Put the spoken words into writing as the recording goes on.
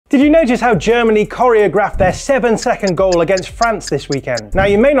Did you notice how Germany choreographed their 7-second goal against France this weekend? Now,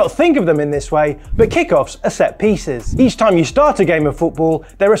 you may not think of them in this way, but kickoffs are set pieces. Each time you start a game of football,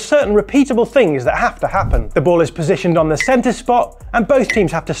 there are certain repeatable things that have to happen. The ball is positioned on the centre spot, and both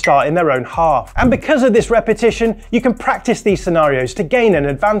teams have to start in their own half. And because of this repetition, you can practice these scenarios to gain an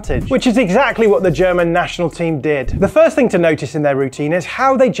advantage, which is exactly what the German national team did. The first thing to notice in their routine is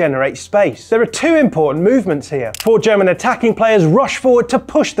how they generate space. There are two important movements here. 4 German attacking players rush forward to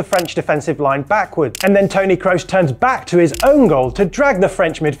push the French defensive line backwards, and then Toni Kroos turns back to his own goal to drag the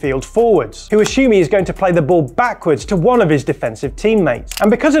French midfield forwards, who assume he is going to play the ball backwards to one of his defensive teammates. And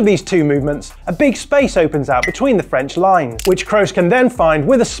because of these two movements, a big space opens out between the French lines, which Kroos can then find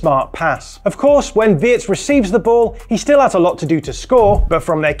with a smart pass. Of course, when Wirtz receives the ball, he still has a lot to do to score, but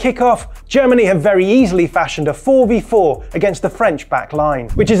from their kickoff, Germany have very easily fashioned a 4v4 against the French back line,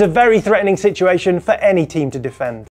 which is a very threatening situation for any team to defend.